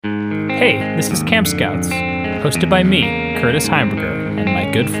Hey, this is Camp Scouts, hosted by me, Curtis Heimberger, and my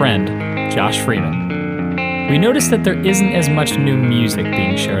good friend, Josh Freeman. We noticed that there isn't as much new music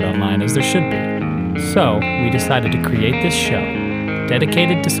being shared online as there should be, so we decided to create this show,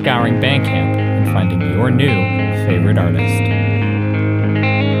 dedicated to scouring Bandcamp and finding your new favorite artist.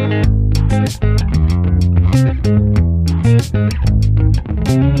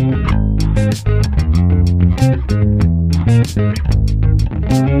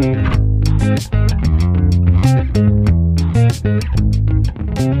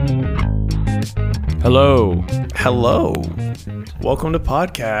 Hello. Hello. Welcome to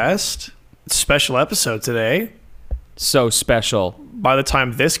podcast. Special episode today. So special. By the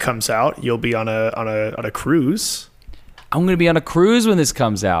time this comes out, you'll be on a cruise. I'm going to be on a cruise when this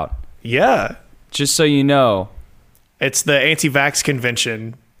comes out. Yeah. Just so you know. It's the anti-vax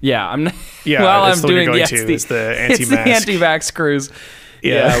convention. Yeah, I'm not, Yeah, while that's I'm the one doing you're going yes, to. It's the it's the anti-mask. anti-vax cruise.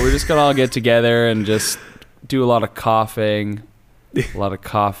 Yeah. We're just going to all get together and just do a lot of coughing, a lot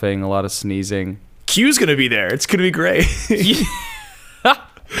of sneezing. Q's going to be there. It's going to be great.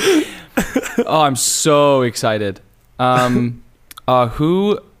 Oh, I'm so excited.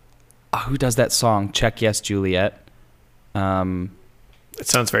 Who does that song? Check Yes, Juliet. It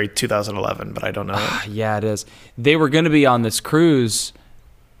sounds very 2011, but I don't know. Yeah, it is. They were going to be on this cruise,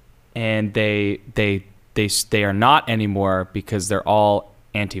 and they are not anymore because they're all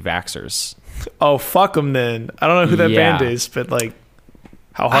anti-vaxxers. Oh, fuck them then. I don't know who that Yeah. band is, but like,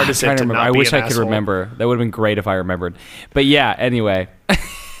 how hard is I'm it trying to remember. not I be wish an I could asshole? remember. That would have been great if I remembered. But yeah, anyway.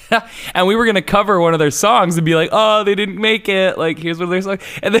 And we were going to cover one of their songs and be like, oh, they didn't make it. Like, here's one of their songs.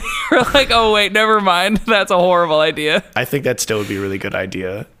 And then we're like, oh, wait, never mind. That's a horrible idea. I think that still would be a really good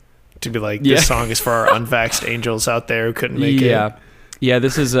idea. To be like, Yeah. this song is for our unvaxxed angels out there who couldn't make it. Yeah,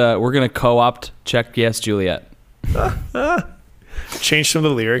 this is, we're going to co-opt Check Yes, Juliet. Change some of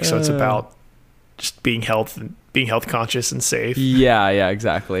the lyrics so it's about just being health conscious and safe. Yeah,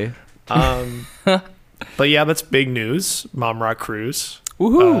 exactly. But yeah, that's big news. Mom Rock Cruise.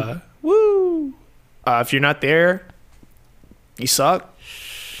 Woohoo. Woo. If you're not there, you suck.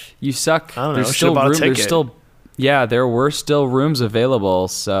 You suck. I don't know. There's Should still have bought a room. There's ticket. still, there were still rooms available.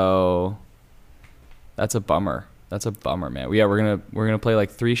 So that's a bummer. That's a bummer, man. We're gonna play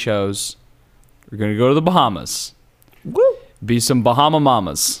like 3 shows. We're gonna go to the Bahamas. Woo. Be some Bahama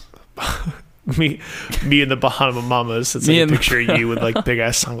mamas. Me and the Bahama Mamas. It's Me like a and the- picture of you with like big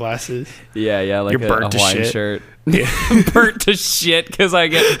ass sunglasses. Yeah, like You're a burnt to Hawaiian shit. shirt. Yeah. Burnt to shit because I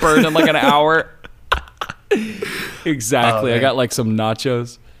get burned in like an hour. Exactly. Oh, I man. got like some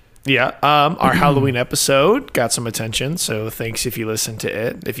nachos. Yeah. Our Halloween episode got some attention, so thanks if you listened to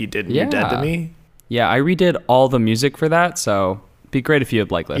it. If you didn't, you're dead to Yeah. me. Yeah, I redid all the music for that, so it'd be great if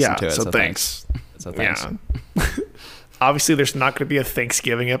you'd like listen Yeah, to it. so Thanks. So thanks. Yeah. Obviously, there's not going to be a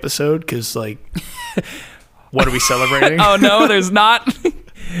Thanksgiving episode because, like, what are we celebrating? Oh no, there's not.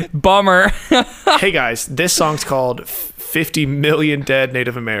 Bummer. Hey guys, this song's called 50 Million Dead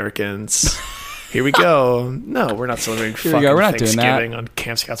Native Americans. Here we go. No, we're not celebrating Here we fucking go. We're not doing that. Thanksgiving on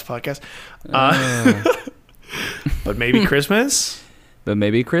Camp Scouts podcast. But maybe Christmas. But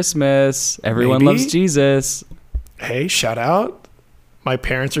maybe Christmas. Everyone Maybe. loves Jesus. Hey, shout out. My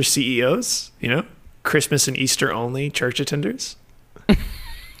parents are CEOs, you know? Christmas and Easter only church attenders.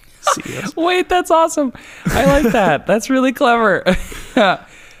 CEOs. Wait, that's awesome. I like that. That's really clever. Watch this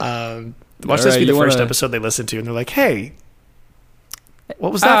right, be the you first wanna- episode they listen to, and they're like, hey,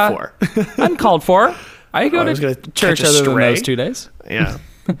 what was that for? Uncalled for. I go I was to gonna church catch a other than stray. those 2 days. Yeah.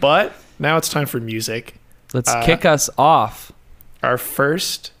 But now it's time for music. Let's kick us off. Our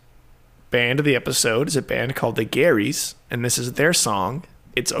first band of the episode is a band called the Garys, and this is their song,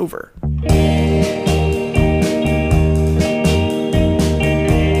 It's Over.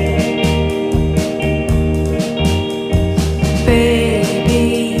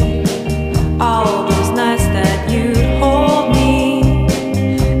 Baby, all those nights that you'd hold me,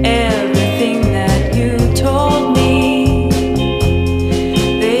 everything that you told me,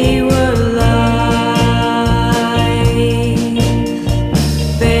 they were lies.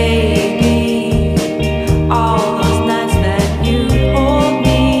 Baby, all those nights that you'd hold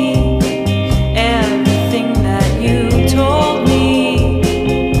me,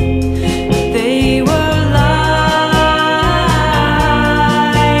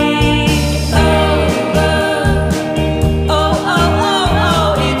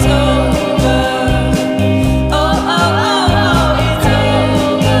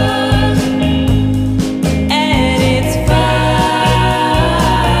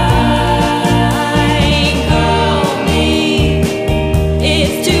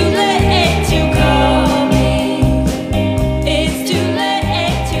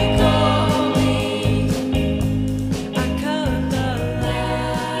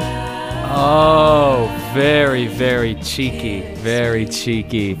 cheeky. Very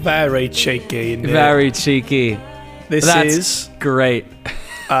cheeky. Very cheeky. Nick. Very cheeky. This That's is great.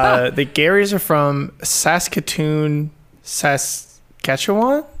 the Garys are from Saskatoon,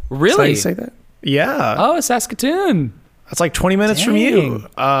 Saskatchewan. Really? Is that how you say that? Yeah. Oh, Saskatoon. That's like 20 minutes from you.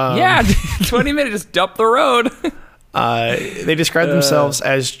 Yeah, 20 minutes, just up the road. They describe themselves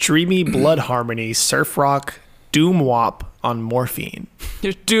as dreamy blood harmony, surf rock, doom wop on morphine.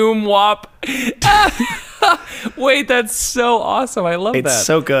 Doom wop. Wait, that's so awesome. I love that. It's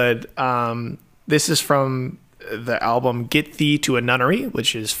so good. This is from the album Get Thee to a Nunnery,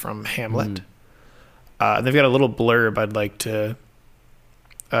 which is from Hamlet. They've got a little blurb I'd like to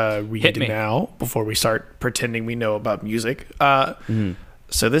read now before we start pretending we know about music.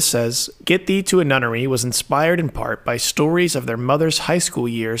 So this says, Get Thee to a Nunnery was inspired in part by stories of their mother's high school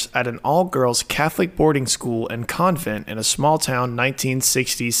years at an all-girls Catholic boarding school and convent in a small-town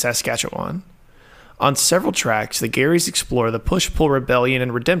 1960s Saskatchewan. On several tracks, the Garys explore the push-pull rebellion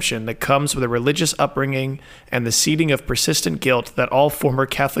and redemption that comes with a religious upbringing and the seeding of persistent guilt that all former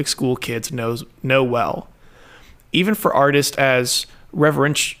Catholic school kids know well. Even for artists as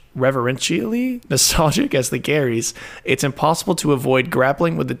reverentially nostalgic as the Garys, it's impossible to avoid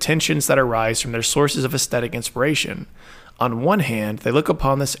grappling with the tensions that arise from their sources of aesthetic inspiration. On one hand, they look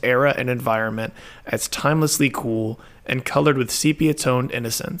upon this era and environment as timelessly cool and colored with sepia-toned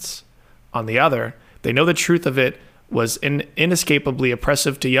innocence. On the other, they know the truth of it was inescapably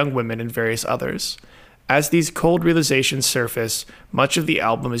oppressive to young women and various others. As these cold realizations surface, much of the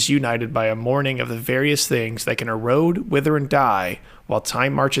album is united by a mourning of the various things that can erode, wither, and die while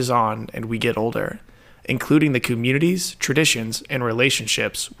time marches on and we get older, including the communities, traditions, and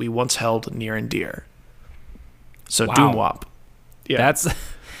relationships we once held near and dear. So Wow. doom wop. Yeah.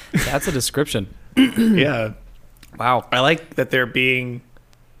 That's a description. Yeah. Wow. I like that they're being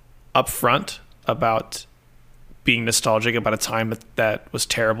upfront about being nostalgic about a time that was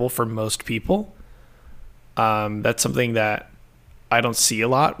terrible for most people. That's something that I don't see a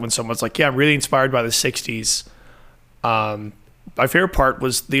lot when someone's like, yeah, I'm really inspired by the 60s. My favorite part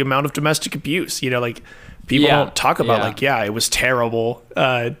was the amount of domestic abuse. Like people don't talk about it was terrible.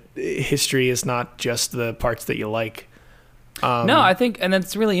 History is not just the parts that you like. No, I think, and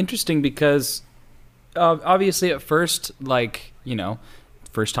that's really interesting because obviously at first,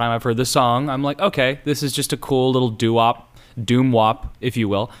 first time I've heard the song, I'm like, okay, this is just a cool little doom wop, if you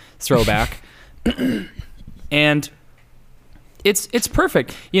will, throwback. And it's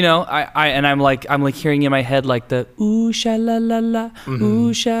perfect, I'm like hearing in my head like the ooh sha la la la,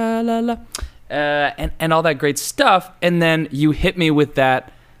 ooh sha la la, and all that great stuff, and then you hit me with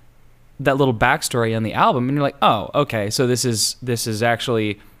that little backstory on the album, and you're like, oh, okay, so this is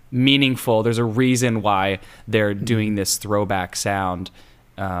actually meaningful. There's a reason why they're doing this throwback sound,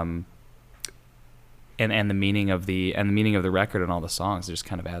 and the meaning of the record and all the songs just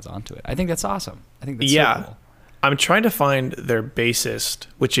kind of adds on to it. I think that's awesome. I think that's so cool. I'm trying to find their bassist,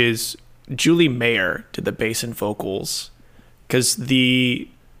 which is Julie Mayer, did the bass and vocals, because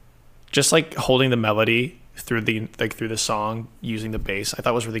just like holding the melody through the song using the bass, I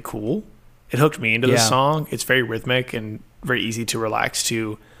thought was really cool. It hooked me into the song. It's very rhythmic and very easy to relax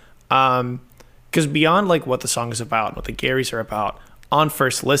to, because beyond like what the song is about, what the Garys are about, on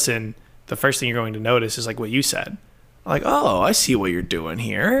first listen, the first thing you're going to notice is like what you said, like, oh, I see what you're doing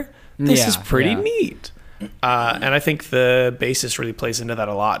here. This is pretty neat. And I think the bassist really plays into that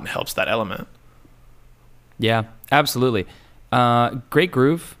a lot and helps that element. Yeah, absolutely. Great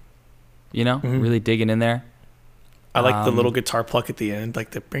groove, really digging in there. I like the little guitar pluck at the end,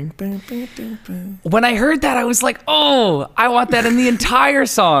 like the bing, bing, bing, bing, bing. When I heard that, I was like, oh, I want that in the entire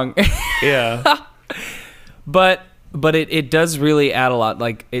song. Yeah. But it does really add a lot.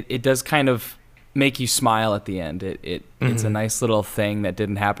 Like it does kind of make you smile at the end. It's a nice little thing that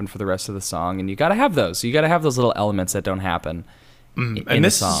didn't happen for the rest of the song, and you got to have those. So you got to have those little elements that don't happen in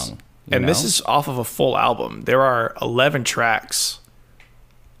the song. This is off of a full album. There are 11 tracks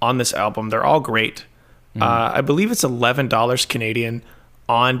on this album. They're all great. I believe it's $11 Canadian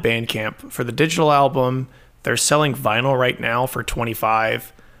on Bandcamp for the digital album. They're selling vinyl right now for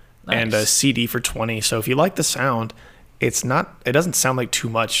 $25 and a CD for $20. So if you like the sound, it doesn't sound like too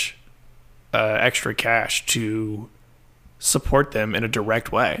much extra cash to support them in a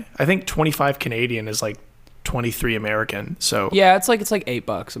direct way. I think 25 Canadian is like 23 American. So yeah, it's like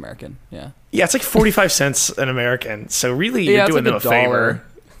 $8 American. Yeah, it's like 45 cents an American. So really, you're doing them a favor.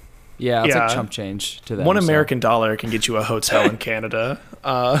 Yeah, it's like chump change to them. $1 American dollar can get you a hotel in Canada.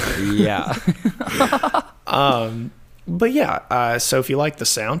 Yeah. But yeah, so if you like the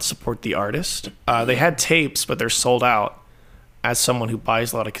sound, support the artist. They had tapes, but they're sold out. As someone who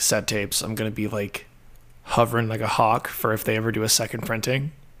buys a lot of cassette tapes, I'm going to be like hovering like a hawk for if they ever do a second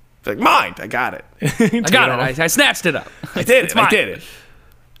printing. Like, mine, I got it. I got it. I snatched it up. I did it. I did it.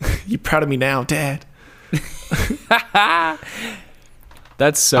 You proud of me now, Dad?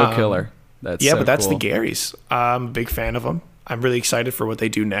 That's so killer. That's yeah, so but that's cool. the Garys. I'm a big fan of them. I'm really excited for what they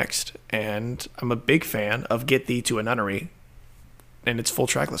do next, and I'm a big fan of Get Thee to a Nunnery and its full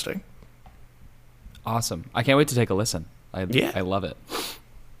track listing. Awesome. I can't wait to take a listen. I love it.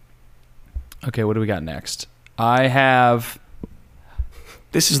 Okay, what do we got next? I have...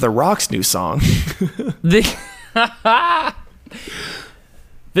 This is The Rock's new song.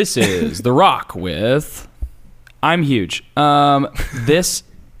 This is The Rock with I'm Huge. This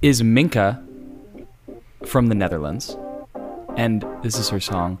is Minka from the Netherlands, and this is her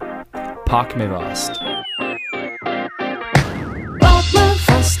song Pak me vast. Pak me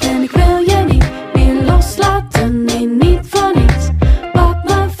vast en ik wil je niet meer loslaten, nee, niet voor niets. Pak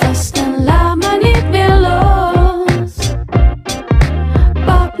me vast en laat me niet meer los.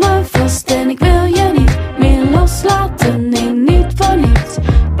 Pak me vast en ik wil je niet meer loslaten, nee, niet voor niets.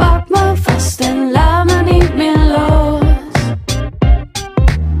 Pak me vast en laat me niet meer los.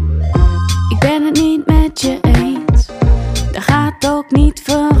 Ik ben het niet met je eens, dat gaat ook niet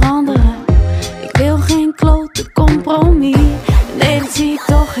veranderen. Ik wil geen klote compromis, nee, dat zie ik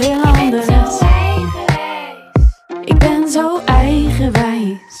toch heel anders. Ik ben zo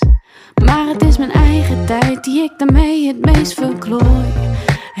eigenwijs, maar het is mijn eigen tijd die ik daarmee het meest verklooi.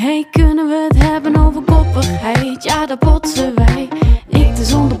 Hey, kunnen we het hebben over koppigheid? Ja, daar botsen wij. Ik de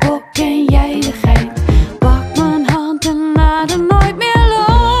zondebok en jij de geit. Pak mijn hand en laat hem nooit meer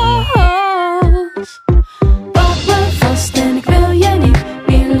los. Pak me vast en ik wil je niet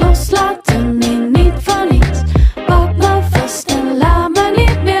meer loslaten, nee, niet van niets. Pak me vast en laat me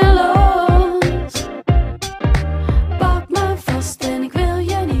niet meer los. Pak me vast en ik wil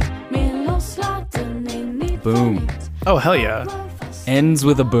je niet meer loslaten, nee, niet Boom. van niets. Oh, hell yeah. Ends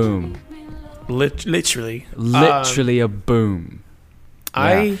with a boom. Literally. Literally a boom.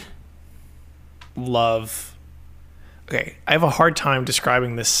 I love... Okay, I have a hard time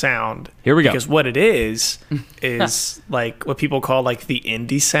describing this sound. Here we go. Because what it is like what people call like the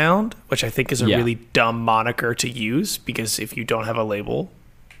indie sound, which I think is a Yeah. really dumb moniker to use, because if you don't have a label,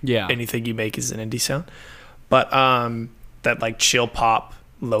 Yeah. anything you make is an indie sound. But that like chill pop,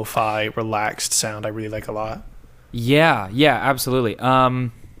 lo-fi, relaxed sound I really like a lot. Yeah, absolutely.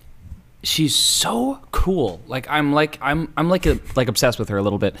 She's so cool. Like I'm obsessed with her a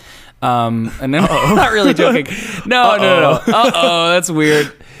little bit. And I'm not really joking. No. That's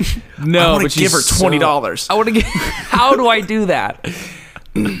weird. No, I want but to give her she's $20. I want to get. How do I do that?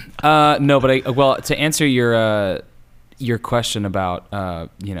 No, but to answer your question about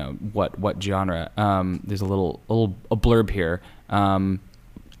what genre, there's a blurb here.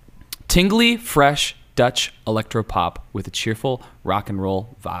 Tingly, fresh Dutch electropop with a cheerful rock and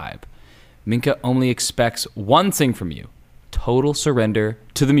roll vibe. Minka only expects one thing from you: total surrender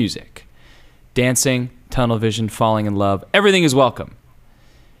to the music. Dancing, tunnel vision, falling in love, everything is welcome.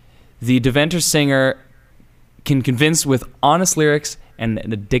 The Deventer singer can convince with honest lyrics and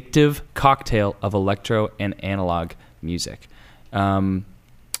an addictive cocktail of electro and analog music. And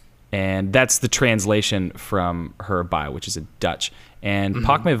that's the translation from her bio, which is in Dutch. And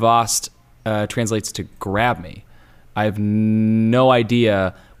Pak me vast translates to grab me. I have no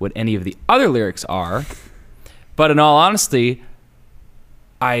idea what any of the other lyrics are, but in all honesty,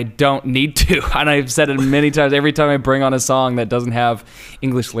 I don't need to. And I've said it many times. Every time I bring on a song that doesn't have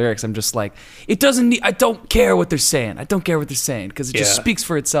English lyrics, I'm just like, I don't care what they're saying. I don't care what they're saying, because it just speaks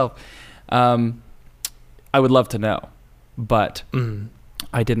for itself. I would love to know, but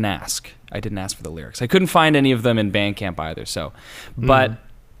I didn't ask. I didn't ask for the lyrics. I couldn't find any of them in Bandcamp either. So, but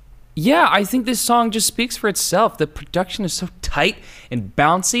yeah, I think this song just speaks for itself. The production is so tight and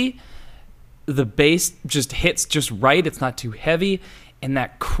bouncy. The bass just hits just right. It's not too heavy. And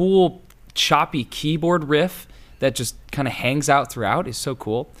that cool choppy keyboard riff that just kind of hangs out throughout is so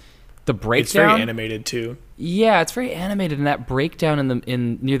cool. The breakdown, It's very animated too. Yeah, it's very animated, and that breakdown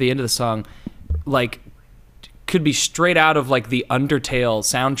in near the end of the song, like, could be straight out of like the Undertale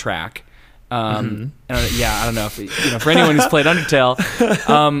soundtrack. And, I don't know if for anyone who's played Undertale,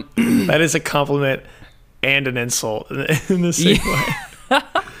 That is a compliment and an insult in the same way.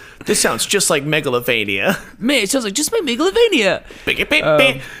 This sounds just like Megalovania. man, it sounds like just my Megalovania.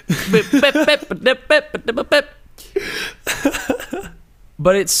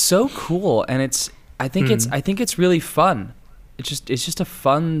 But it's so cool, and I think it's really fun. It's just a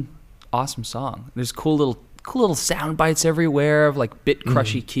fun, awesome song. There's cool little sound bites everywhere of like bit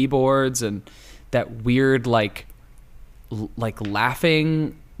crushy keyboards and that weird like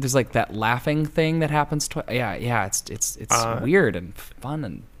laughing there's like that laughing thing that happens twice. Yeah, it's weird and fun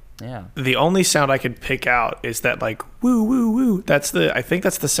and yeah. The only sound I could pick out is that like woo woo woo. I think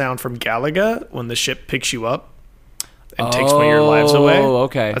that's the sound from Galaga when the ship picks you up and takes one of your lives away. Oh,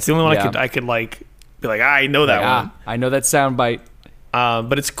 okay. That's the only one Yeah. I could like be like, I know that one. I know that sound bite.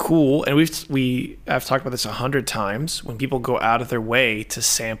 But it's cool, and I've talked about this 100 times. When people go out of their way to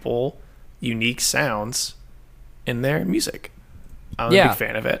sample unique sounds in their music, I'm a big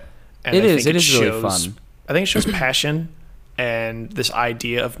fan of it. And It I is. think It is really shows- fun. I think it shows passion and this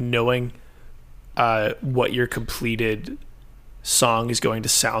idea of knowing what your completed song is going to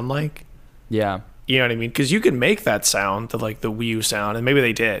sound like. Yeah. You know what I mean? Because you can make that sound, the Wii U sound, and maybe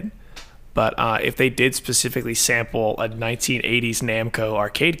they did. But if they did specifically sample a 1980s Namco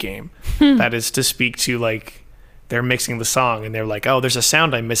arcade game, that is to speak to like they're mixing the song and they're like, oh, there's a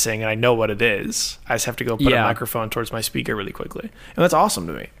sound I'm missing and I know what it is. I just have to go put a microphone towards my speaker really quickly. And that's awesome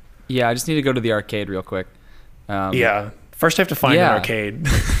to me. Yeah, I just need to go to the arcade real quick. Yeah. First I have to find an arcade.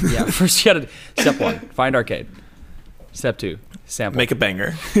 Yeah, first you gotta, step 1, find arcade. Step 2, sample. Make a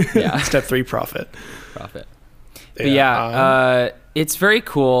banger. Yeah. Step 3, profit. But it's very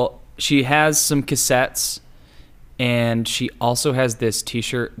cool. She has some cassettes, and she also has this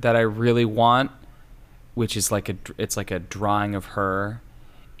T-shirt that I really want, which is it's like a drawing of her,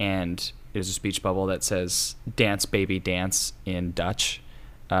 and there's a speech bubble that says "Dance, baby, dance" in Dutch.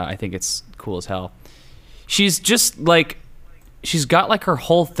 I think it's cool as hell. She's just like, she's got like her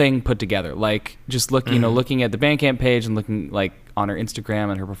whole thing put together. Like just looking at the Bandcamp page and looking like on her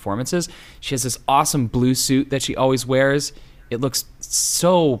Instagram and her performances. She has this awesome blue suit that she always wears. It looks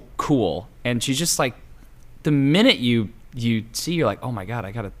so cool, and she's just like, the minute you see, you're like, oh my god,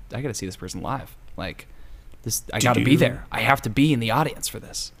 I gotta see this person live. Like this, I gotta be there. I have to be in the audience for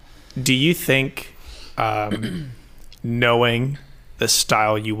this. Do you think knowing the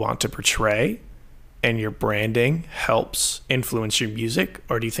style you want to portray and your branding helps influence your music,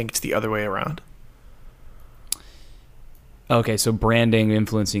 or do you think it's the other way around? Okay, so branding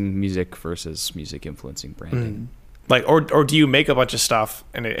influencing music versus music influencing branding. Like, or do you make a bunch of stuff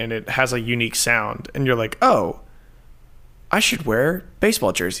and it has a unique sound, and you're like, oh, I should wear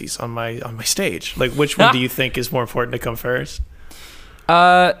baseball jerseys on my stage? Like, which one do you think is more important to come first?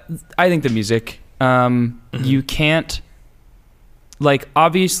 I think the music. You can't, like,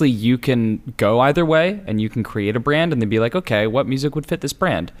 obviously you can go either way, and you can create a brand and then be like, okay, what music would fit this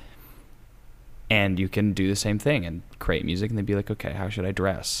brand? And you can do the same thing and create music and then be like, okay, how should I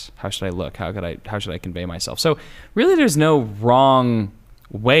dress? How should I look? How should I convey myself? So really there's no wrong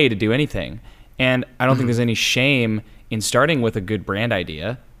way to do anything. And I don't think there's any shame in starting with a good brand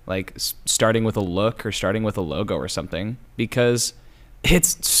idea, like starting with a look or starting with a logo or something, because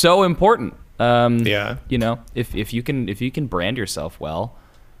it's so important. Yeah. You know, if you can brand yourself well,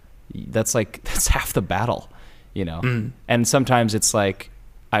 that's half the battle, you know? And sometimes it's like,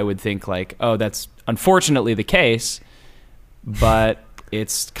 I would think like, oh, that's unfortunately the case, but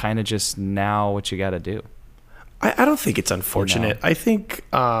it's kind of just now what you got to do. I don't think it's unfortunate. I think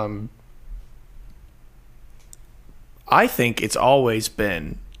it's always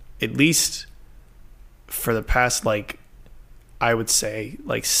been, at least for the past, like, I would say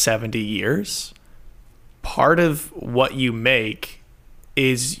like 70 years, part of what you make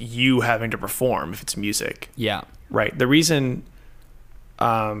is you having to perform if it's music. Yeah. Right. The reason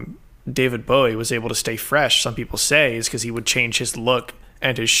David Bowie was able to stay fresh, some people say, is because he would change his look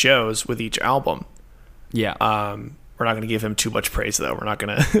and his shows with each album. Yeah. We're not going to give him too much praise, though. We're not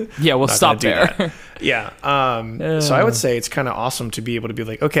going to. Yeah, we'll stop there. Yeah. So I would say it's kind of awesome to be able to be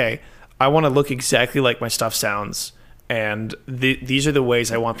like, okay, I want to look exactly like my stuff sounds, and these are the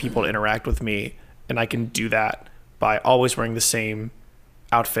ways I want people to interact with me, and I can do that by always wearing the same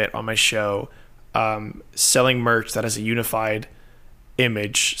outfit on my show, selling merch that has a unified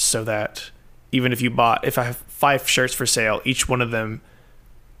image, so that even if I have 5 shirts for sale, each one of them,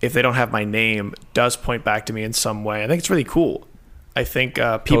 if they don't have my name, does point back to me in some way. I think it's really cool. I think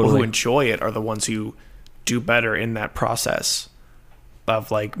people who enjoy it are the ones who do better in that process of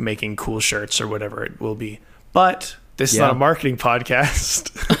like making cool shirts or whatever it will be. But this is not a marketing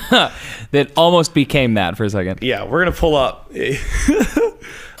podcast. That almost became that for a second. Yeah, we're gonna pull up. We're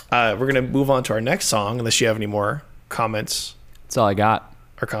gonna move on to our next song, unless you have any more comments. That's all I got.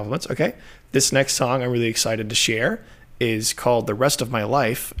 Or compliments. Okay. This next song I'm really excited to share is called The Rest of My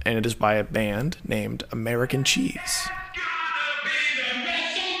Life, and it is by a band named American Cheese.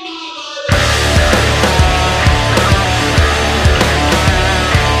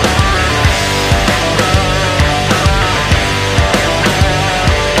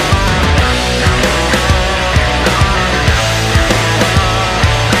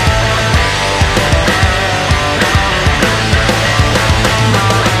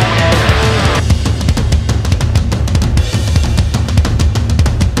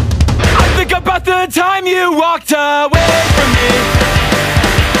 time you walked away from me.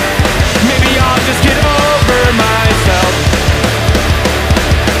 Maybe I'll just get over myself.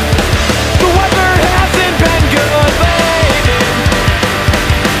 The weather hasn't been good lately.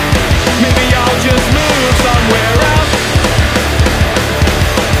 Maybe I'll just move somewhere else.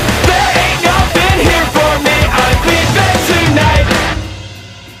 There ain't nothing here for me. I'm leaving tonight.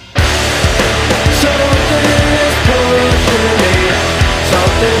 Something is pushing me.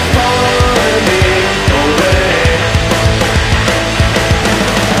 Something's pulling me away.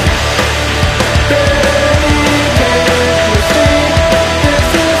 Baby, can't you see this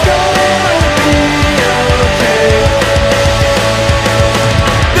is gonna be okay?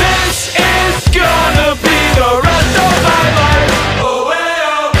 This is gonna be the rest of my life. Oh,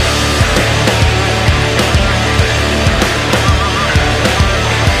 well.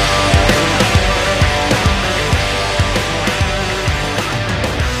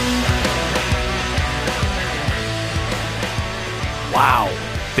 Wow.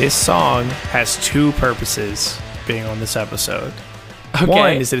 This song has two purposes being on this episode. Okay.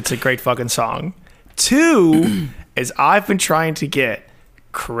 One is that it's a great fucking song. Two is I've been trying to get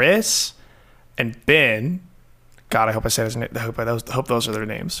Chris and Ben. God, I hope I said his name. I hope those are their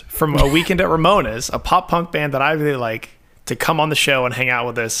names. From A Weekend at Ramona's, a pop punk band that I really like, to come on the show and hang out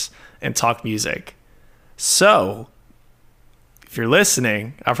with us and talk music. So, if you're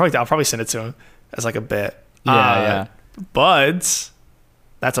listening, I'll probably send it to him as like a bit. Yeah. Buds,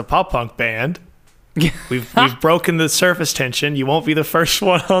 that's a pop punk band. We've broken the surface tension. You won't be the first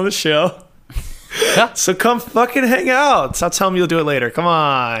one on the show. So come fucking hang out. So I'll tell him you'll do it later. Come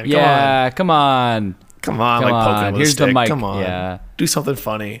on. Come on. Come on. Like poking him with Here's a stick. the mic. Come on. Yeah. Do something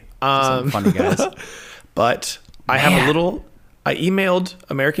funny. Something funny, guys. But I have a little. I emailed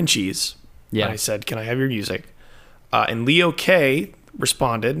American Cheese. Yeah. And I said, "Can I have your music?" And Leo K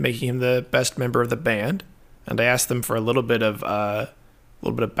responded, making him the best member of the band. And I asked them for a little bit of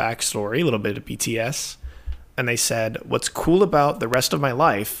backstory, a little bit of BTS. And they said, "What's cool about The Rest of My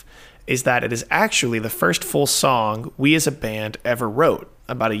Life is that it is actually the first full song we as a band ever wrote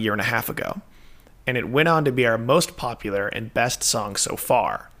about a year and a half ago. And it went on to be our most popular and best song so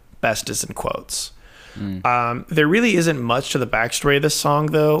far. Best is in quotes." There really isn't much to the backstory of this song,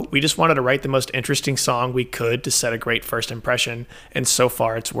 though. We just wanted to write the most interesting song we could to set a great first impression, and so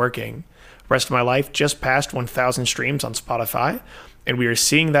far it's working. Rest of My Life just passed 1,000 streams on Spotify, and we are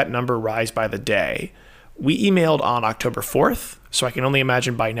seeing that number rise by the day. We emailed on October 4th, so I can only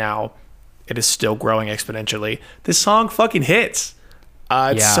imagine by now it is still growing exponentially. This song fucking hits.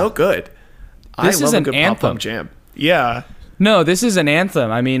 It's so good. This I is love an a good anthem. pop-punk jam. Yeah. No, this is an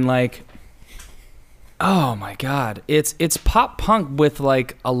anthem. I mean, like, oh my god, it's pop punk with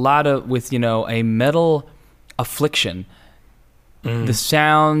like a lot of a metal affliction. The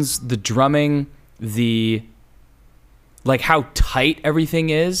sounds, the drumming, the like how tight everything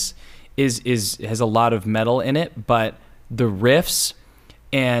is has a lot of metal in it, but the riffs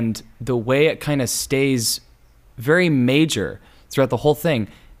and the way it kind of stays very major throughout the whole thing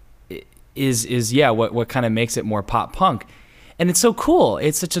is what kind of makes it more pop punk. And it's so cool.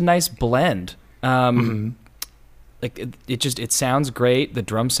 It's such a nice blend. Like it sounds great. The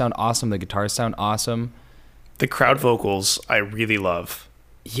drums sound awesome. The guitars sound awesome. The crowd vocals I really love.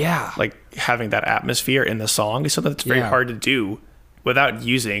 Yeah. Like having that atmosphere in the song is something that's very hard to do without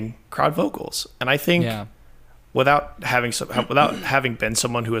using crowd vocals. And I think without having been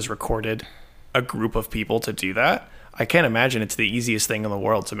someone who has recorded a group of people to do that, I can't imagine it's the easiest thing in the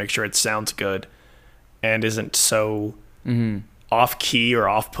world to make sure it sounds good and isn't so off key or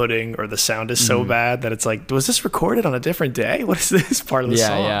off putting, or the sound is so bad that it's like, was this recorded on a different day? What is this part of the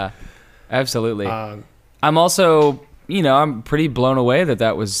song? Yeah, absolutely. I'm also, I'm pretty blown away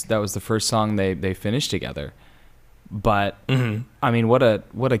that was the first song they finished together. But I mean, what a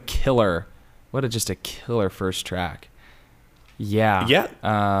killer, just a killer first track.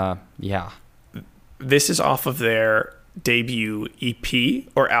 Yeah. This is off of their debut EP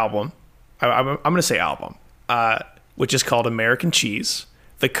or album. I'm going to say album, which is called American Cheese.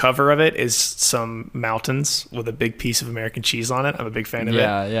 The cover of it is some mountains with a big piece of American cheese on it. I'm a big fan of it.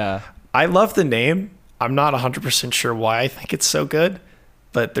 Yeah. I love the name. I'm not 100% sure why I think it's so good,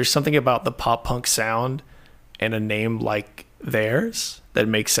 but there's something about the pop punk sound and a name like theirs that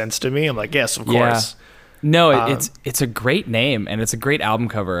makes sense to me. I'm like, yes, of course. No, it's a great name, and it's a great album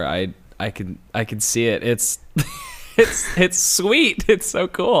cover. I can see it. It's it's sweet. It's so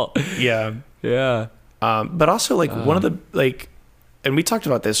cool. Yeah. But also one of the and we talked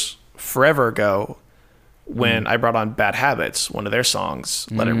about this forever ago when I brought on Bad Habits, one of their songs,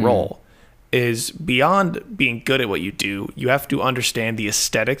 Let It Roll, is beyond being good at what you do, you have to understand the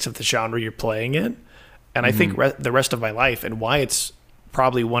aesthetics of the genre you're playing in. And I think The Rest of My Life, and why it's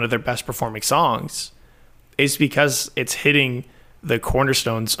probably one of their best performing songs, is because it's hitting the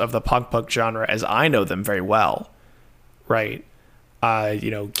cornerstones of the punk genre as I know them very well, right?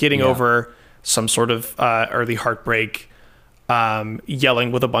 Getting over some sort of early heartbreak,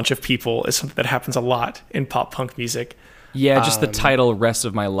 yelling with a bunch of people is something that happens a lot in pop punk music. Yeah, just the title "Rest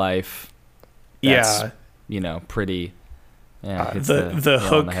of My Life." That's, Yeah, pretty. Yeah, hits the nail on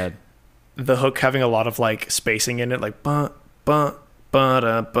hook, the head. the hook having a lot of like spacing in it, like ba ba ba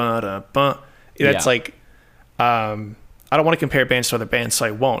da ba da ba. That's like, I don't want to compare bands to other bands, so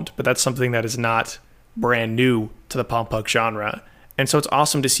I won't. But that's something that is not brand new to the pop punk genre, and so it's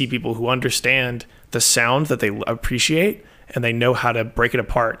awesome to see people who understand the sound that they appreciate and they know how to break it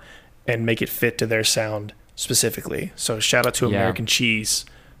apart and make it fit to their sound specifically. So shout out to American Cheese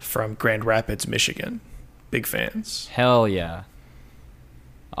from Grand Rapids, Michigan. Big fans. Hell yeah.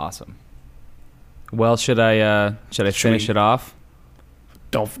 Awesome. Well, should I finish it off?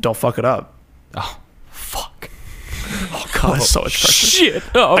 Don't fuck it up. Oh, fuck. Oh god, that's so much pressure. Shit.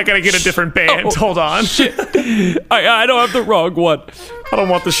 Oh, I gotta get a different band. Hold on. shit. I don't have the wrong one. I don't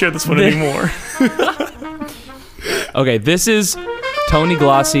want to share this one anymore. Okay, this is Tony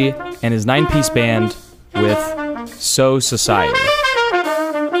Glossy and his 9-piece band with So Society.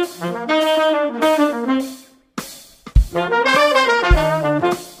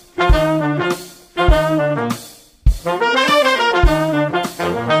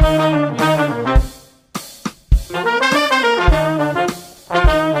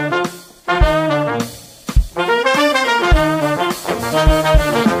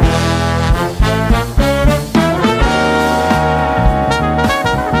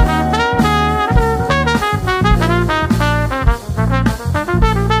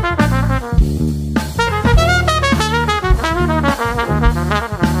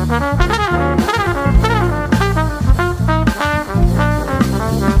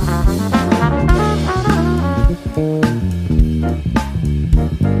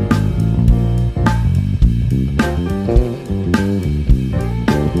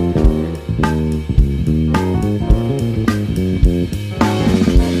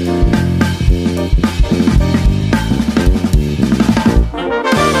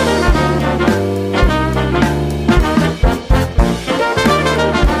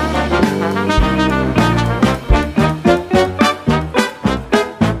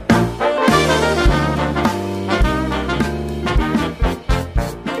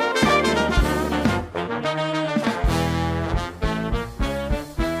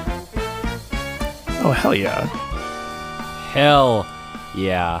 Oh hell yeah. Hell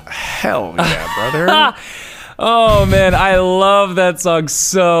yeah. Hell yeah, brother. Oh man, I love that song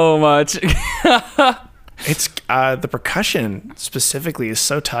so much. It's the percussion specifically is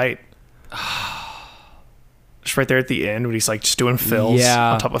so tight. Just right there at the end when he's like just doing fills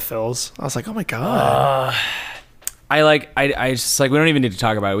on top of fills. I was like, oh my god. I just like, we don't even need to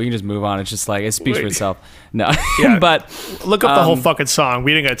talk about it. We can just move on. It's just like, it speaks for itself. No, Yeah. but Look up the whole fucking song.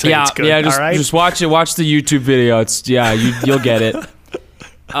 We didn't gotta tell you it's good. just, all right? just watch it. Watch the YouTube video. It's you'll get it.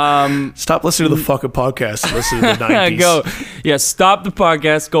 Stop listening to the fucking podcast and listen to the 90s. Stop the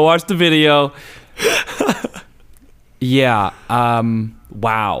podcast. Go watch the video.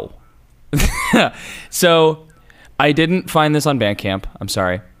 Wow. So, I didn't find this on Bandcamp. I'm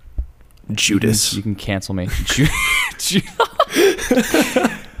sorry. Judas. You can cancel me.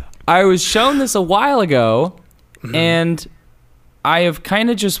 I was shown this a while ago, and I have kind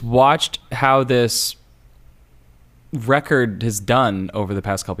of just watched how this record has done over the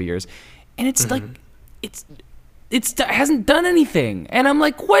past couple years, and it's like it hasn't done anything, and I'm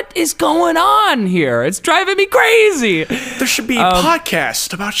like, what is going on here? It's driving me crazy. There should be a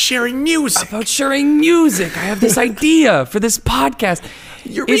podcast about sharing music. About sharing music. I have this idea for this podcast.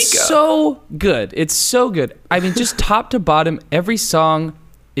 Eureka. It's so good. It's so good. I mean, just top to bottom, every song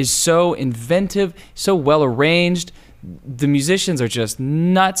is so inventive, so well arranged. The musicians are just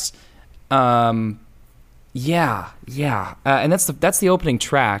nuts. And that's the opening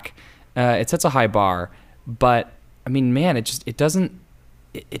track. It sets a high bar, but I mean, man, it doesn't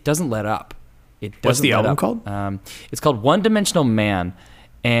let up. It doesn't. What's the let album up. called? It's called One Dimensional Man,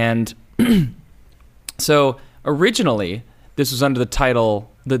 and so originally this was under the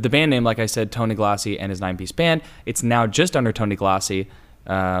title, the band name, like I said, Tony Glossy and his 9-piece band. It's now just under Tony Glossy,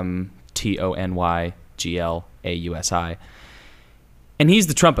 TonyGlausi, and he's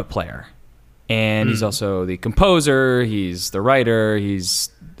the trumpet player. And he's also the composer. He's the writer. He's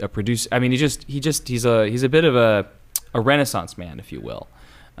a producer. I mean, he's a bit of a Renaissance man, if you will.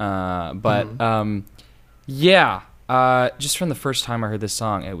 Just from the first time I heard this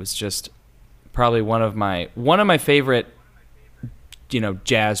song, it was just probably one of my favorite,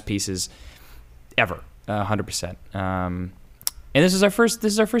 jazz pieces ever, 100%. And this is our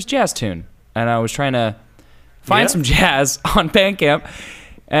first jazz tune, and I was trying to find some jazz on Bandcamp,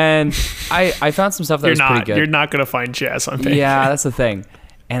 and I found some stuff that was pretty good. You're not gonna find jazz on Bandcamp. Yeah, that's the thing.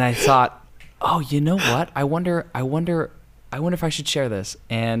 And I thought, oh, you know what? I wonder if I should share this.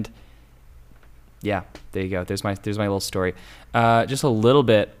 And yeah, there you go. There's my little story. Just a little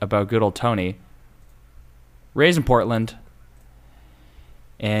bit about good old Tony. Raised in Portland,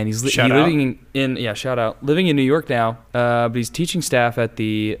 and he's living in New York now. But he's teaching staff at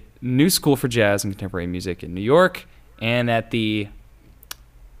the New School for Jazz and Contemporary Music in New York, and at the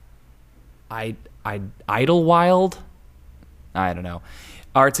Idlewild, I don't know,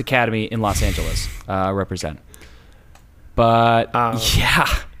 Arts Academy in Los Angeles. Represent. But yeah,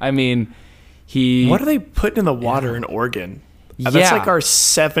 I mean, what are they putting in the water in Oregon? That's like our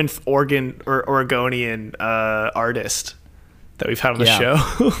 7th Oregonian artist that we've had on the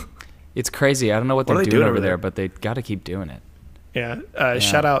show. It's crazy. I don't know what they're doing over there, but they got to keep doing it. Yeah.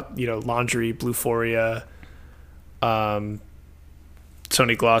 Shout out, Laundry, Bluephoria,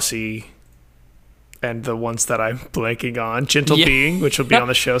 Tony Glossy, and the ones that I'm blanking on, Gentle Being, which will be on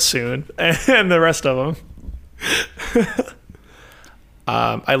the show soon, and the rest of them.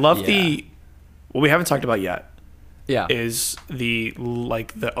 I love what we haven't talked about yet. Yeah, is the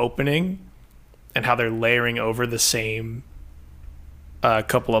opening and how they're layering over the same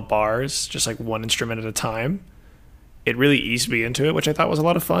couple of bars, just like one instrument at a time. It really eased me into it, which I thought was a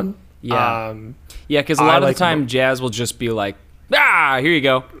lot of fun. Yeah, because a lot of the time jazz will just be like, here you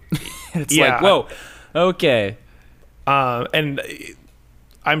go. It's like, whoa, okay. And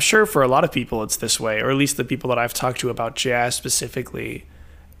I'm sure for a lot of people it's this way, or at least the people that I've talked to about jazz specifically,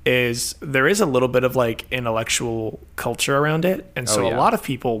 is there is a little bit of like intellectual culture around it. And so a lot of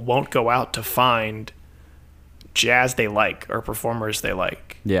people won't go out to find jazz they like or performers they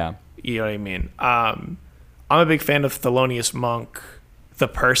like. Yeah. You know what I mean? I'm a big fan of Thelonious Monk, the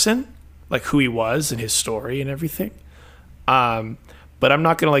person, like who he was and his story and everything. But I'm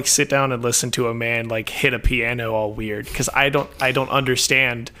not gonna like sit down and listen to a man like hit a piano all weird, because I don't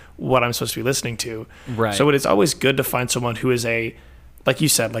understand what I'm supposed to be listening to. Right. So it's always good to find someone who is like you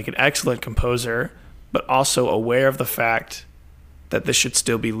said, like an excellent composer, but also aware of the fact that this should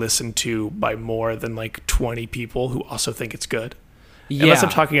still be listened to by more than like 20 people who also think it's good. Yeah. Unless I'm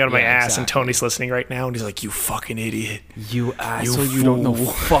talking out of my ass and Tony's listening right now and he's like, "You fucking idiot. You asshole, you don't know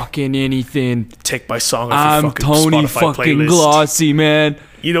fucking anything. Take my song off your fucking Tony Spotify fucking playlist. Glossy, man.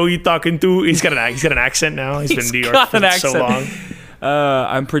 You know who you talking to?" He's got an accent now. He's been in New York for so long.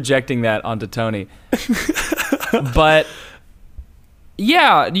 I'm projecting that onto Tony. But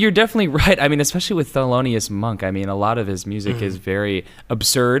yeah, you're definitely right. I mean, especially with Thelonious Monk. I mean, a lot of his music is very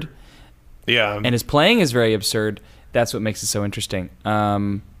absurd. Yeah. And his playing is very absurd. That's what makes it so interesting.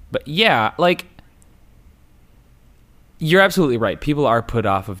 But yeah, like, you're absolutely right. People are put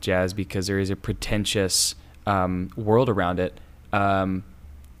off of jazz because there is a pretentious world around it,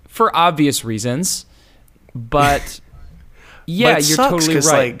 for obvious reasons. But yeah, but you're sucks, totally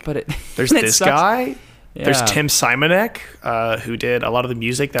right. Like, but there's this guy. Yeah. There's Tim Simonek, who did a lot of the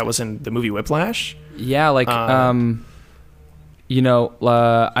music that was in the movie Whiplash. Yeah, like I don't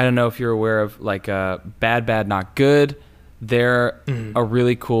know if you're aware of like Bad Bad Not Good. They're a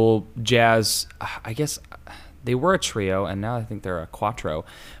really cool jazz. I guess they were a trio, and now I think they're a quattro.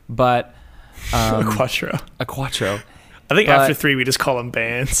 But a quattro. I think after 3 we just call them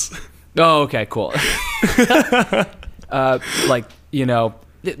bands. Oh, okay, cool.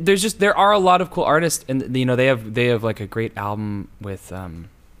 There are a lot of cool artists, and they have like a great album with I'm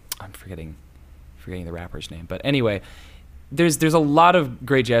forgetting the rapper's name, but anyway, there's a lot of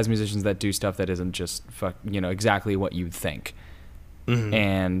great jazz musicians that do stuff that isn't just exactly what you'd think.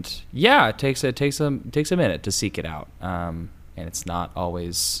 And yeah, it takes a minute to seek it out, and it's not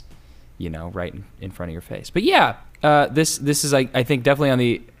always right in front of your face. But yeah, this is I think definitely on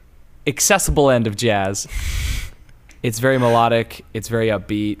the accessible end of jazz. It's very melodic. It's very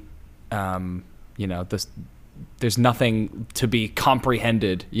upbeat. There's nothing to be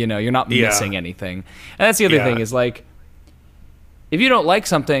comprehended. You're not missing anything. And that's the other thing is like, if you don't like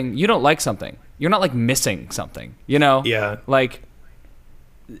something, you don't like something. You're not like missing something. Yeah. Like,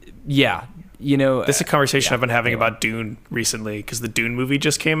 yeah. This is a conversation I've been having about Dune recently, because the Dune movie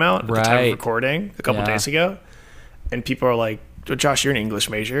just came out at the time of recording a couple days ago, and people are like, "Josh, you're an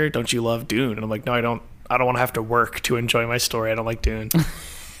English major. Don't you love Dune?" And I'm like, "No, I don't. I don't want to have to work to enjoy my story. I don't like Dune."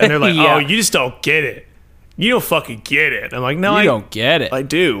 And they're like, "Oh, you just don't get it. You don't fucking get it." I'm like, "No, I don't get it. I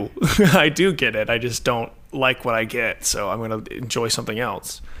do. I do get it. I just don't like what I get. So I'm going to enjoy something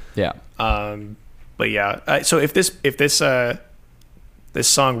else." Yeah. But yeah, so if this this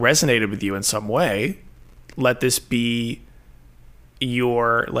song resonated with you in some way, let this be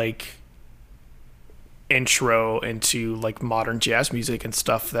your like intro into like modern jazz music and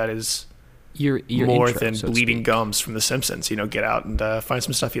stuff that is Your more intro, than so to bleeding speak. gums from The Simpsons. You know, get out and find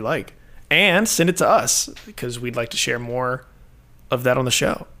some stuff you like, and send it to us because we'd like to share more of that on the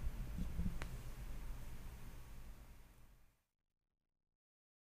show.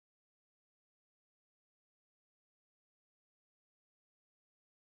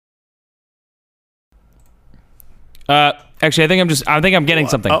 Actually, I think I'm getting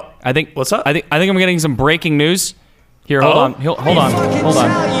something. Oh, I think what's up? I think I'm getting some breaking news. Here, hold Oh? on. Hold on. Hold on.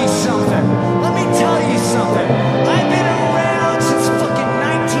 Tell you something. Let me tell you something. I've been around since fucking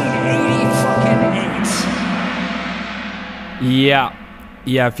 1980 fucking 8. Yeah.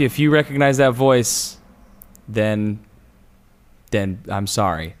 Yeah, if you recognize that voice, then I'm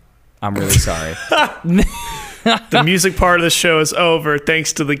sorry. I'm really sorry. The music part of the show is over.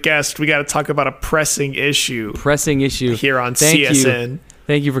 Thanks to the guest, we got to talk about a pressing issue Pressing issue here on Thank CSN. You.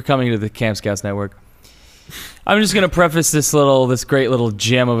 Thank you for coming to the Camp Scouts Network. I'm just going to preface this great little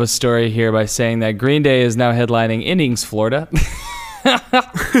gem of a story here by saying that Green Day is now headlining Innings, Florida.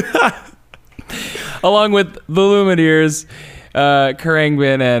 Along with the Lumineers,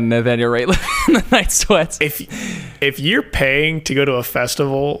 Khruangbin, and Nathaniel Rateliff and the Night Sweats. If you're paying to go to a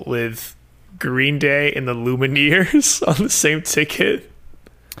festival with Green Day and the Lumineers on the same ticket,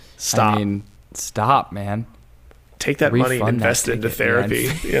 stop. I mean, stop, man. Take that money and refund that invest it into therapy.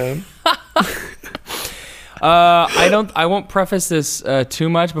 ticket, Yeah. I won't preface this too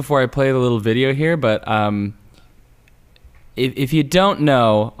much before I play the little video here, but if you don't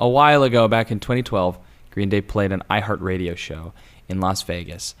know, a while ago, back in 2012, Green Day played an iHeartRadio show in Las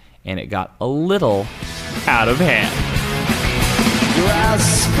Vegas, and it got a little out of hand.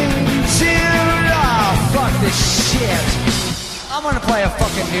 Fuck this shit. I'm gonna play a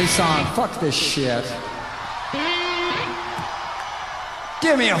fucking new song. Fuck this shit.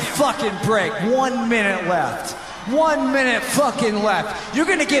 Give me a fucking break. 1 minute left. 1 minute fucking left. You're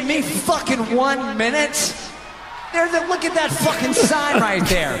gonna give me fucking 1 minute? Look at that fucking sign right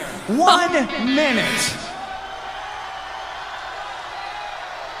there. 1 minute.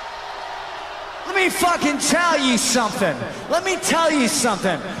 Let me fucking tell you something. Let me tell you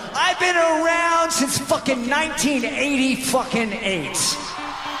something. I've been around since fucking 1980 fucking 8.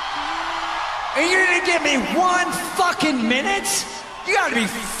 And you're gonna give me 1 fucking minute? You gotta be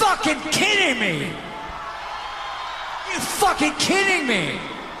fucking kidding me! You fucking kidding me!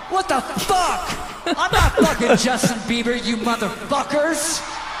 What the fuck? I'm not fucking Justin Bieber, you motherfuckers!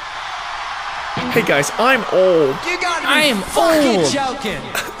 Hey guys, I'm old. You gotta be I am fucking old. joking!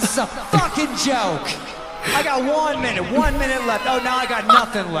 This is a fucking joke! I got 1 minute, 1 minute left. Oh, now I got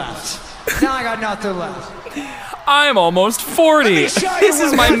nothing left. Now I got nothing left. I'm almost 40. Let me show you This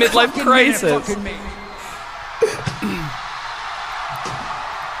is what my one midlife fucking minute crisis. fucking means.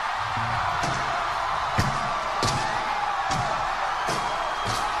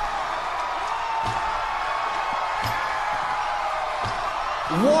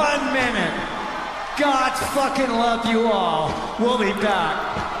 One minute. God fucking love you all. We'll be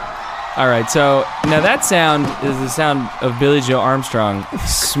back. All right, so now that sound is the sound of Billy Joe Armstrong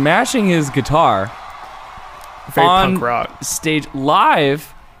smashing his guitar Very on punk rock. stage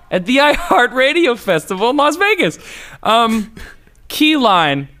live at the iHeartRadio Festival in Las Vegas. Key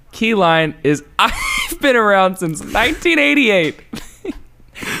line is I've been around since 1988.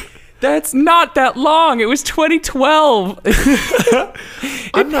 That's not that long. It was 2012.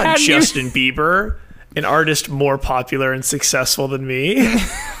 I'm not hadn't even- Justin Bieber, an artist more popular and successful than me.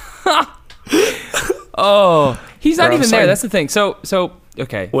 Oh, he's not Bro, I'm even sorry. there. That's the thing. So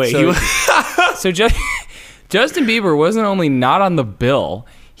okay. Wait, so, he so Justin Bieber wasn't only not on the bill,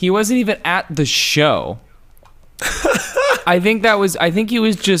 he wasn't even at the show. I think he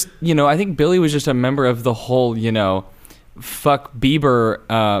was just, I think Billy was just a member of the whole, fuck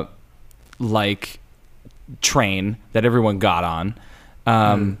Bieber, like train that everyone got on.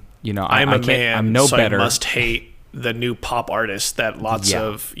 I'm a man, I'm no so better. I must hate the new pop artists that lots Yeah.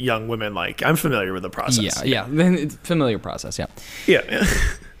 of young women like. I'm familiar with the process. Yeah. Then it's familiar process. Yeah. Yeah.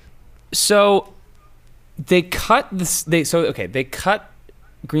 So they cut this. They cut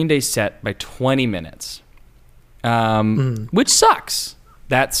Green Day's set by 20 minutes, which sucks.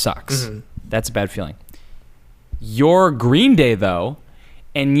 That sucks. That's a bad feeling. You're Green Day though,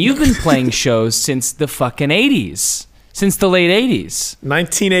 and you've been playing shows since the fucking 80s, since the late 80s.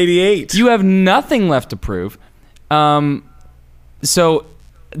 1988. You have nothing left to prove. So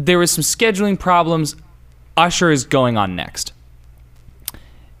there was some scheduling problems. Usher is going on next.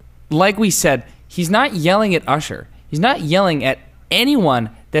 like we said, he's not yelling at Usher. He's not yelling at anyone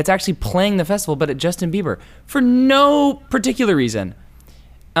that's actually playing the festival, but at Justin Bieber for no particular reason.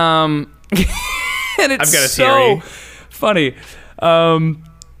 And it's I've got a so theory. funny.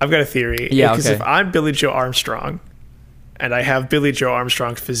 I've got a theory. Yeah, Because okay. if I'm Billy Joe Armstrong and I have Billy Joe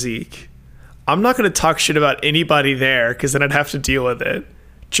Armstrong's physique, I'm not going to talk shit about anybody there because then I'd have to deal with it.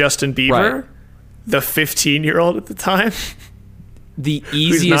 Justin Bieber, Right. the 15-year-old at the time. The not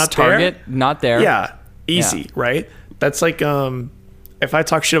easiest there? target, not there. Yeah, easy, Yeah. right? That's like if I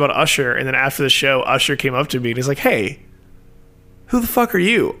talk shit about Usher and then after the show, Usher came up to me and he's like, "Hey, who the fuck are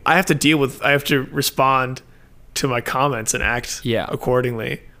you?" I have to respond to my comments and act Yeah.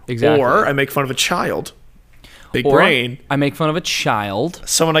 accordingly. Exactly. Or I make fun of a child. Big Or brain. I make fun of a child.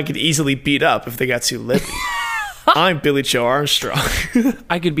 Someone I could easily beat up if they got too lippy. I'm Billy Joe Armstrong.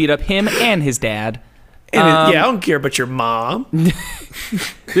 I could beat up him and his dad. And yeah, I don't care about your mom.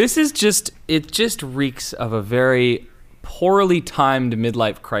 This is it just reeks of a very poorly timed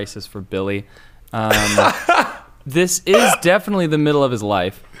midlife crisis for Billy. This is definitely the middle of his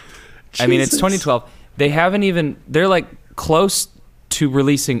life. I mean, it's Jesus. 2012. They're like close to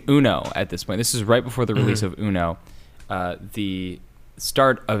releasing Uno at this point. This is right before the release of Uno, the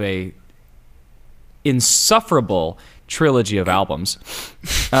start of a insufferable trilogy of albums.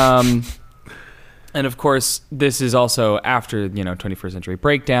 And of course, this is also after, 21st Century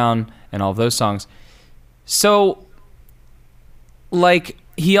Breakdown and all of those songs. So, like,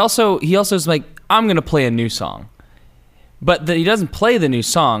 he also is like, I'm going to play a new song. But he doesn't play the new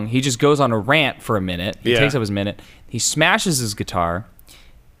song. He just goes on a rant for a minute. He Yeah. takes up his minute. He smashes his guitar.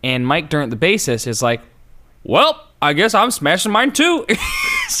 And Mike Dirnt, the bassist, is like, well, I guess I'm smashing mine too.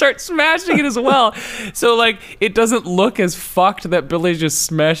 Start smashing it as well. So, like, it doesn't look as fucked that Billy's just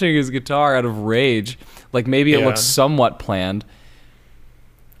smashing his guitar out of rage. Like, maybe it Yeah. looks somewhat planned.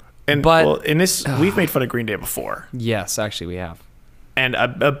 And But- well, in this, we've made fun of Green Day before. Yes, actually, we have. And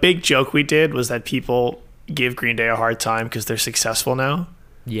a big joke we did was that people give Green Day a hard time because they're successful now.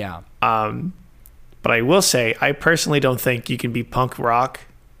 Yeah. But I will say, I personally don't think you can be punk rock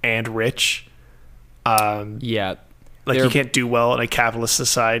and rich. Yeah. Like, They're- you can't do well in a capitalist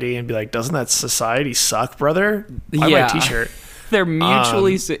society and be like, doesn't that society suck, brother? I wear Yeah. a t-shirt. They're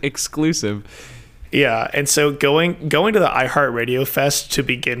mutually exclusive. Yeah, and so going to the iHeartRadio Fest to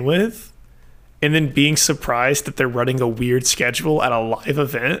begin with, and then being surprised that they're running a weird schedule at a live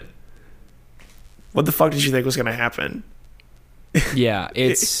event. What the fuck did you think was going to happen? Yeah,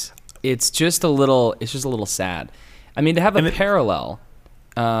 it's just a little sad. I mean, to have a parallel.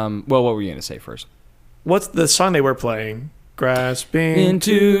 Well, what were you gonna say first? What's the song they were playing? Grasping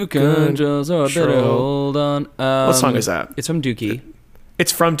Into controls or better control. hold on. What song is that? It's from Dookie.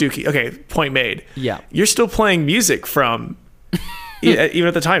 It's from Dookie. Okay, point made. Yeah. You're still playing music from, even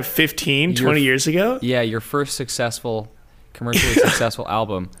at the time, 15, 20 years ago? Yeah, your first commercially successful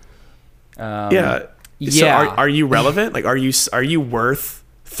album. Yeah. So yeah. are you relevant? Like, are you worth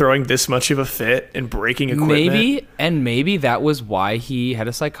throwing this much of a fit and breaking equipment? Maybe that was why he had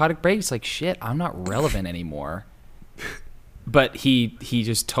a psychotic break. It's like, shit, I'm not relevant anymore. But he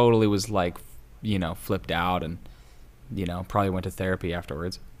just totally was like, flipped out and, probably went to therapy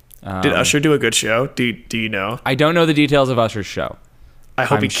afterwards. Did Usher do a good show? Do you know? I don't know the details of Usher's show. I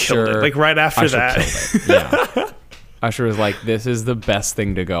hope I'm he killed it. sure Like, right after Usher that. killed it. Yeah. Usher was like, this is the best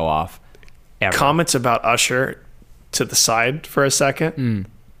thing to go off ever. Comments about Usher to the side for a second.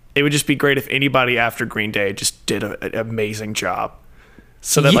 It would just be great if anybody after Green Day just did an amazing job.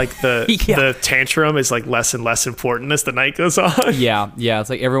 So that, like, the tantrum is, like, less and less important as the night goes on. Yeah. It's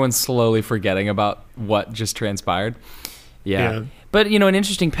like everyone's slowly forgetting about what just transpired. Yeah. Yeah. But, an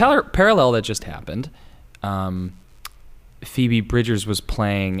interesting parallel that just happened. Phoebe Bridgers was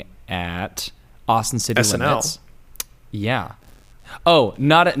playing at Austin City SNL. Limits. Yeah. Oh,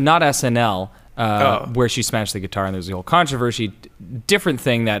 not SNL, where she smashed the guitar and there's a whole controversy. Different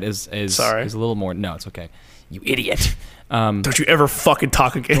thing that is Sorry. a little more. No, it's okay. You idiot. Don't you ever fucking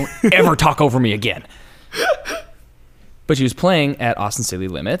talk again. Ever talk over me again. But she was playing at Austin City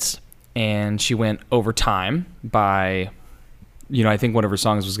Limits, and she went over time by, I think one of her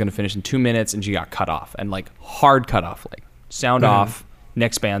songs was going to finish in 2 minutes, and she got cut off, and like hard cut off, like sound off,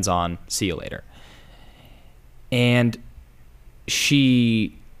 next band's on, see you later. And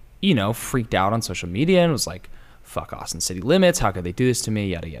she, freaked out on social media and was like, fuck Austin City Limits, how could they do this to me,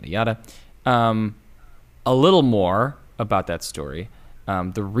 yada, yada, yada. A little more about that story.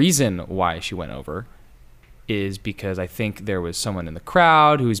 The reason why she went over is because I think there was someone in the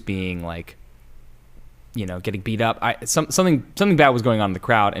crowd who was being like, getting beat up. Something bad was going on in the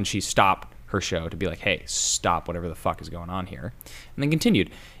crowd, and she stopped her show to be like, hey, stop whatever the fuck is going on here, and then continued.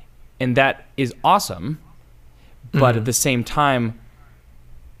 and that is awesome. But at the same time,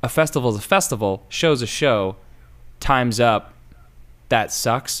 a festival is a festival, show's a show, time's up. That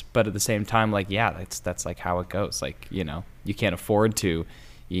sucks, but at the same time, like, yeah, that's like how it goes. Like, you know, you can't afford to,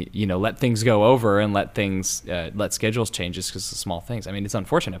 you know, let things go over and let schedules change just because of small things. I mean, it's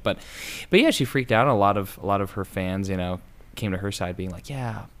unfortunate, but yeah, she freaked out. A lot of her fans, you know, came to her side being like,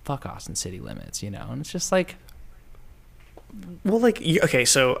 yeah, fuck Austin City Limits, you know, and it's just like, well, like, okay,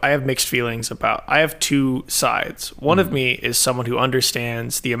 so I have mixed feelings I have two sides. One of me is someone who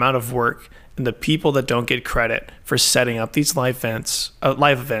understands the amount of work and the people that don't get credit for setting up these live events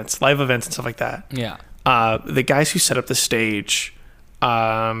and stuff like that. yeah, The guys who set up the stage,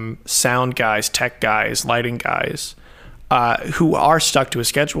 sound guys, tech guys, lighting guys, who are stuck to a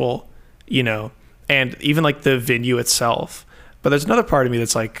schedule, you know, and even like the venue itself. But there's another part of me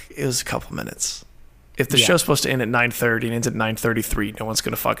that's like, it was a couple minutes. If the show's supposed to end at 9:30 and ends at 9:33, no one's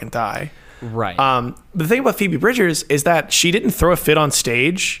gonna fucking die. right. The thing about Phoebe Bridgers is that she didn't throw a fit on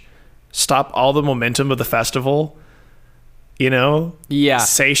stage, stop all the momentum of the festival, you know? Yeah.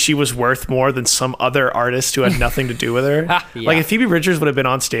 Say she was worth more than some other artist who had nothing to do with her. Yeah. Like if Phoebe Bridgers would have been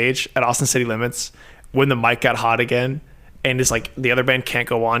on stage at Austin City Limits when the mic got hot again, and it's like the other band can't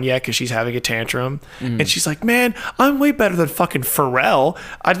go on yet because she's having a tantrum, and she's like, man, I'm way better than fucking Pharrell.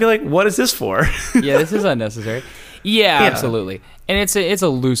 I'd be like, what is this for? Yeah, this is unnecessary. Yeah, absolutely. And it's a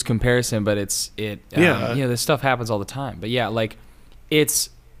loose comparison, but you know, this stuff happens all the time. But yeah, like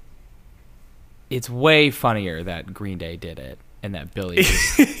it's way funnier that Green Day did it and that Billy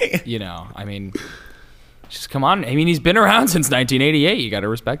just, you know, I mean, just come on. I mean, he's been around since 1988. You got to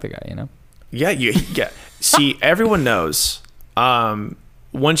respect the guy, you know? Yeah. See, everyone knows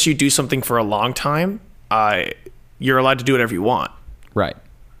once you do something for a long time, you're allowed to do whatever you want. Right.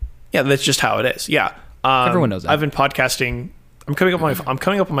 Yeah, that's just how it is. Yeah. Everyone knows that. I've been podcasting. I'm coming up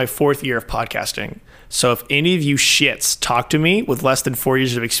on my 4th year of podcasting. So if any of you shits talk to me with less than 4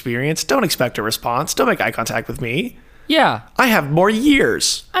 years of experience, don't expect a response. Don't make eye contact with me. Yeah. I have more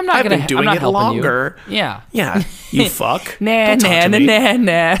years. I'm not I've gonna been doing I'm not it helping longer. You. Yeah. Yeah. You fuck. Nah, Don't talk nah, to nah, me. nah,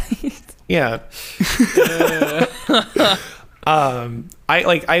 nah. Yeah.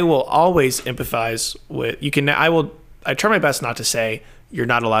 I will always empathize with you. I try my best not to say you're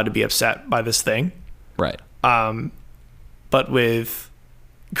not allowed to be upset by this thing. Right. But with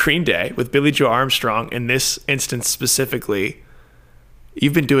Green Day, with Billie Joe Armstrong, in this instance specifically,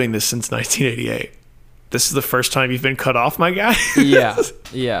 you've been doing this since 1988. This is the first time you've been cut off, my guy. Yeah.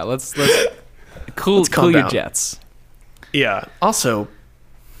 Yeah. Let's cool calm your down. jets. Yeah. Also,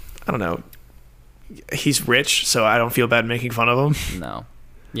 I don't know. He's rich, so I don't feel bad making fun of him. No.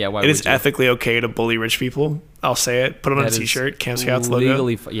 Yeah. Why It is would you? ethically okay to bully rich people. I'll say it. Put it on That a is t-shirt. Camp Scouts logo.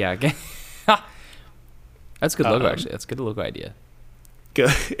 legally yeah. That's a good logo, actually. That's a good logo idea.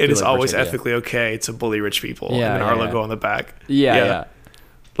 It is like always rich idea. ethically okay to bully rich people. Yeah, and then our yeah, logo yeah. on the back. Yeah.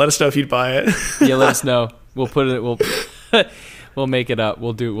 Let us know if you'd buy it. Yeah. Let us know. We'll put it. We'll make it up.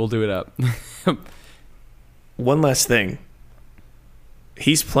 We'll do it up. One last thing.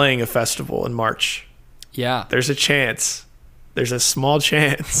 He's playing a festival in March. Yeah. There's a small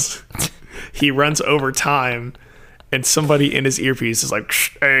chance he runs over time and somebody in his earpiece is like,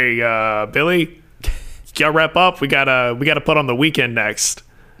 hey, Billy, you gotta wrap up. We gotta put on The Weeknd next.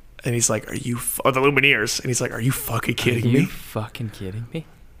 And he's like, or the Lumineers. And he's like, are you fucking kidding Are you me? fucking kidding me?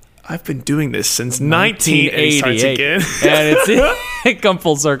 I've been doing this since 1988. And it's come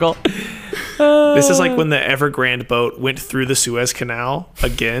full circle. This is like when the Evergrande boat went through the Suez Canal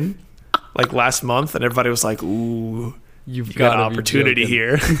again, like last month, and everybody was like, ooh, You've you got an gotta be opportunity joking.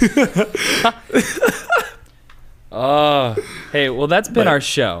 here. Hey, well, that's been But our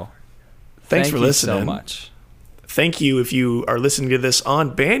show. Thanks Thank for you listening. so much. Thank you if you are listening to this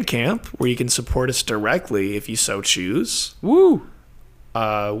on Bandcamp, where you can support us directly if you so choose. Woo!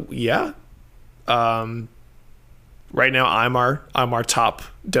 Yeah. Right now, I'm our top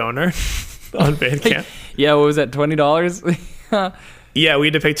donor on Bandcamp. Yeah, what was that? $20? Yeah, we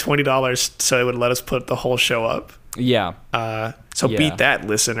had to pay $20 so it would let us put the whole show up. Yeah. So Yeah. beat that,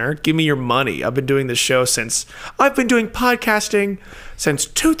 listener. Give me your money. I've been doing this show I've been doing podcasting since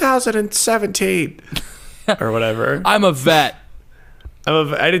 2017 or whatever. I'm a vet.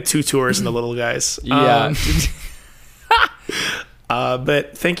 I did 2 tours in the Little Guys. Yeah.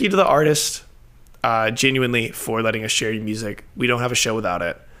 But thank you to the artist, genuinely, for letting us share your music. We don't have a show without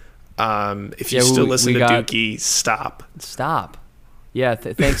it. If you Yeah, still we listen to got- Dookie, stop. Stop. Yeah,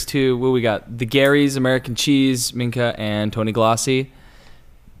 thanks to what we got. The Garys, American Cheese, Minka, and Tony Glossy.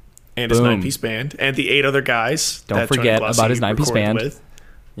 And his Boom. 9-piece band. And the 8 other guys. Don't that Tony forget Glossy about his 9-piece recorded band. with.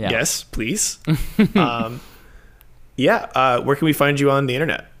 Yeah. Yes, please. Where can we find you on the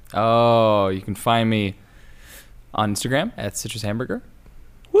internet? Oh, you can find me on Instagram at Citrus Hamburger.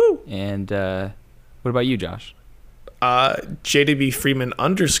 Woo! And what about you, Josh? JDB Freeman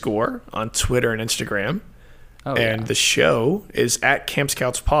 _ on Twitter and Instagram. Oh, And the show is at Camp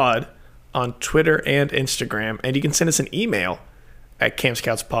Scouts Pod on Twitter and Instagram. And you can send us an email at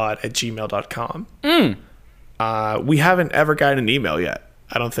campscoutspod@gmail.com. We haven't ever gotten an email yet.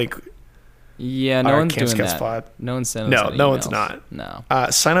 I don't think. Yeah, no Our one's Camp doing Scouts that. pod. No one's sending No, us any no one's emails. not. No.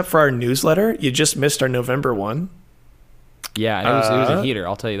 Sign up for our newsletter. You just missed our November one. Yeah, and it was a heater.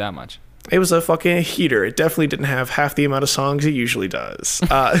 I'll tell you that much. It was a fucking heater. It definitely didn't have half the amount of songs it usually does.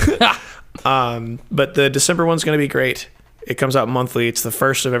 But the December one's going to be great. It comes out monthly. It's the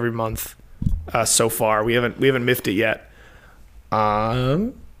first of every month so far. We haven't miffed it yet.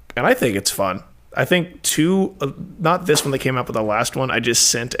 And I think it's fun. I think not this one that came out, but the last one, I just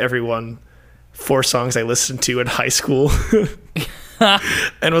sent everyone 4 songs I listened to in high school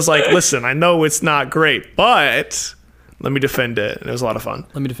and was like, listen, I know it's not great, but let me defend it. And it was a lot of fun.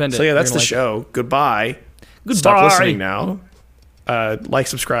 Let me defend it. So yeah, that's You're the gonna show. Goodbye. Goodbye. Stop listening now. Like,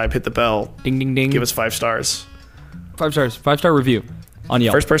 subscribe, hit the bell, Ding, ding, ding. give us 5 stars. 5 stars. 5-star review on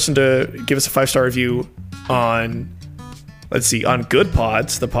Yelp. First person to give us a 5-star review on, on Good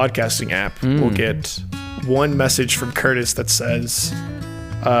Pods, the podcasting app, will get one message from Curtis that says,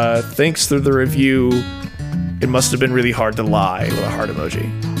 thanks for the review. It must have been really hard to lie, with a heart emoji.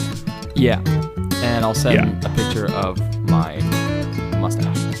 Yeah. And I'll send a picture of my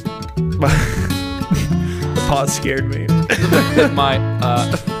mustache. The pause scared me. my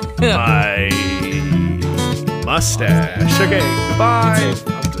My mustache. Okay, goodbye.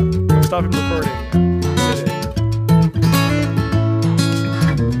 I'm stopping recording.